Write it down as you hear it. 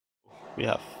we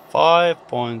have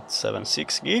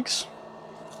 5.76 gigs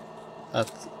at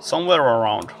somewhere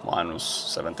around minus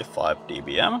 75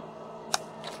 dBm.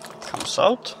 It comes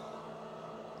out,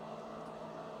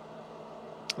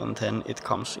 and then it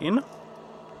comes in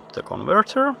the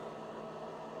converter,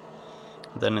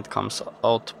 then it comes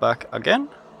out back again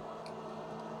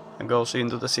and goes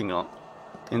into the signal,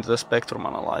 into the spectrum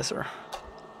analyzer,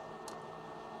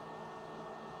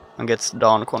 and gets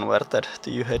down converted to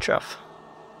UHF.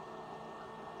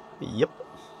 Yep.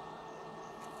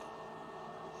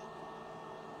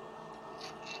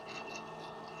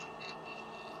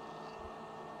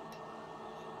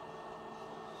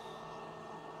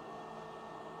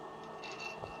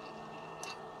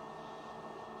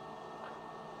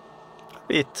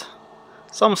 Bit.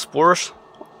 Some spurs.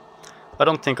 I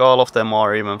don't think all of them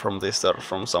are even from this, they're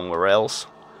from somewhere else.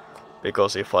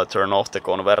 Because if I turn off the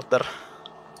converter,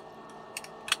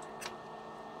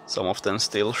 some of them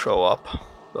still show up.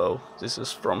 So this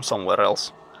is from somewhere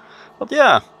else. But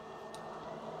yeah,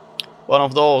 one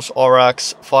of those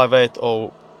RX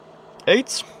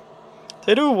 5808s.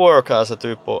 They do work as a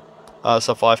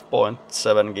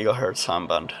 5.7 GHz ham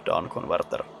band down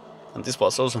converter. And this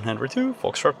was Ocean Henry 2,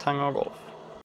 Foxtrot Tango Golf.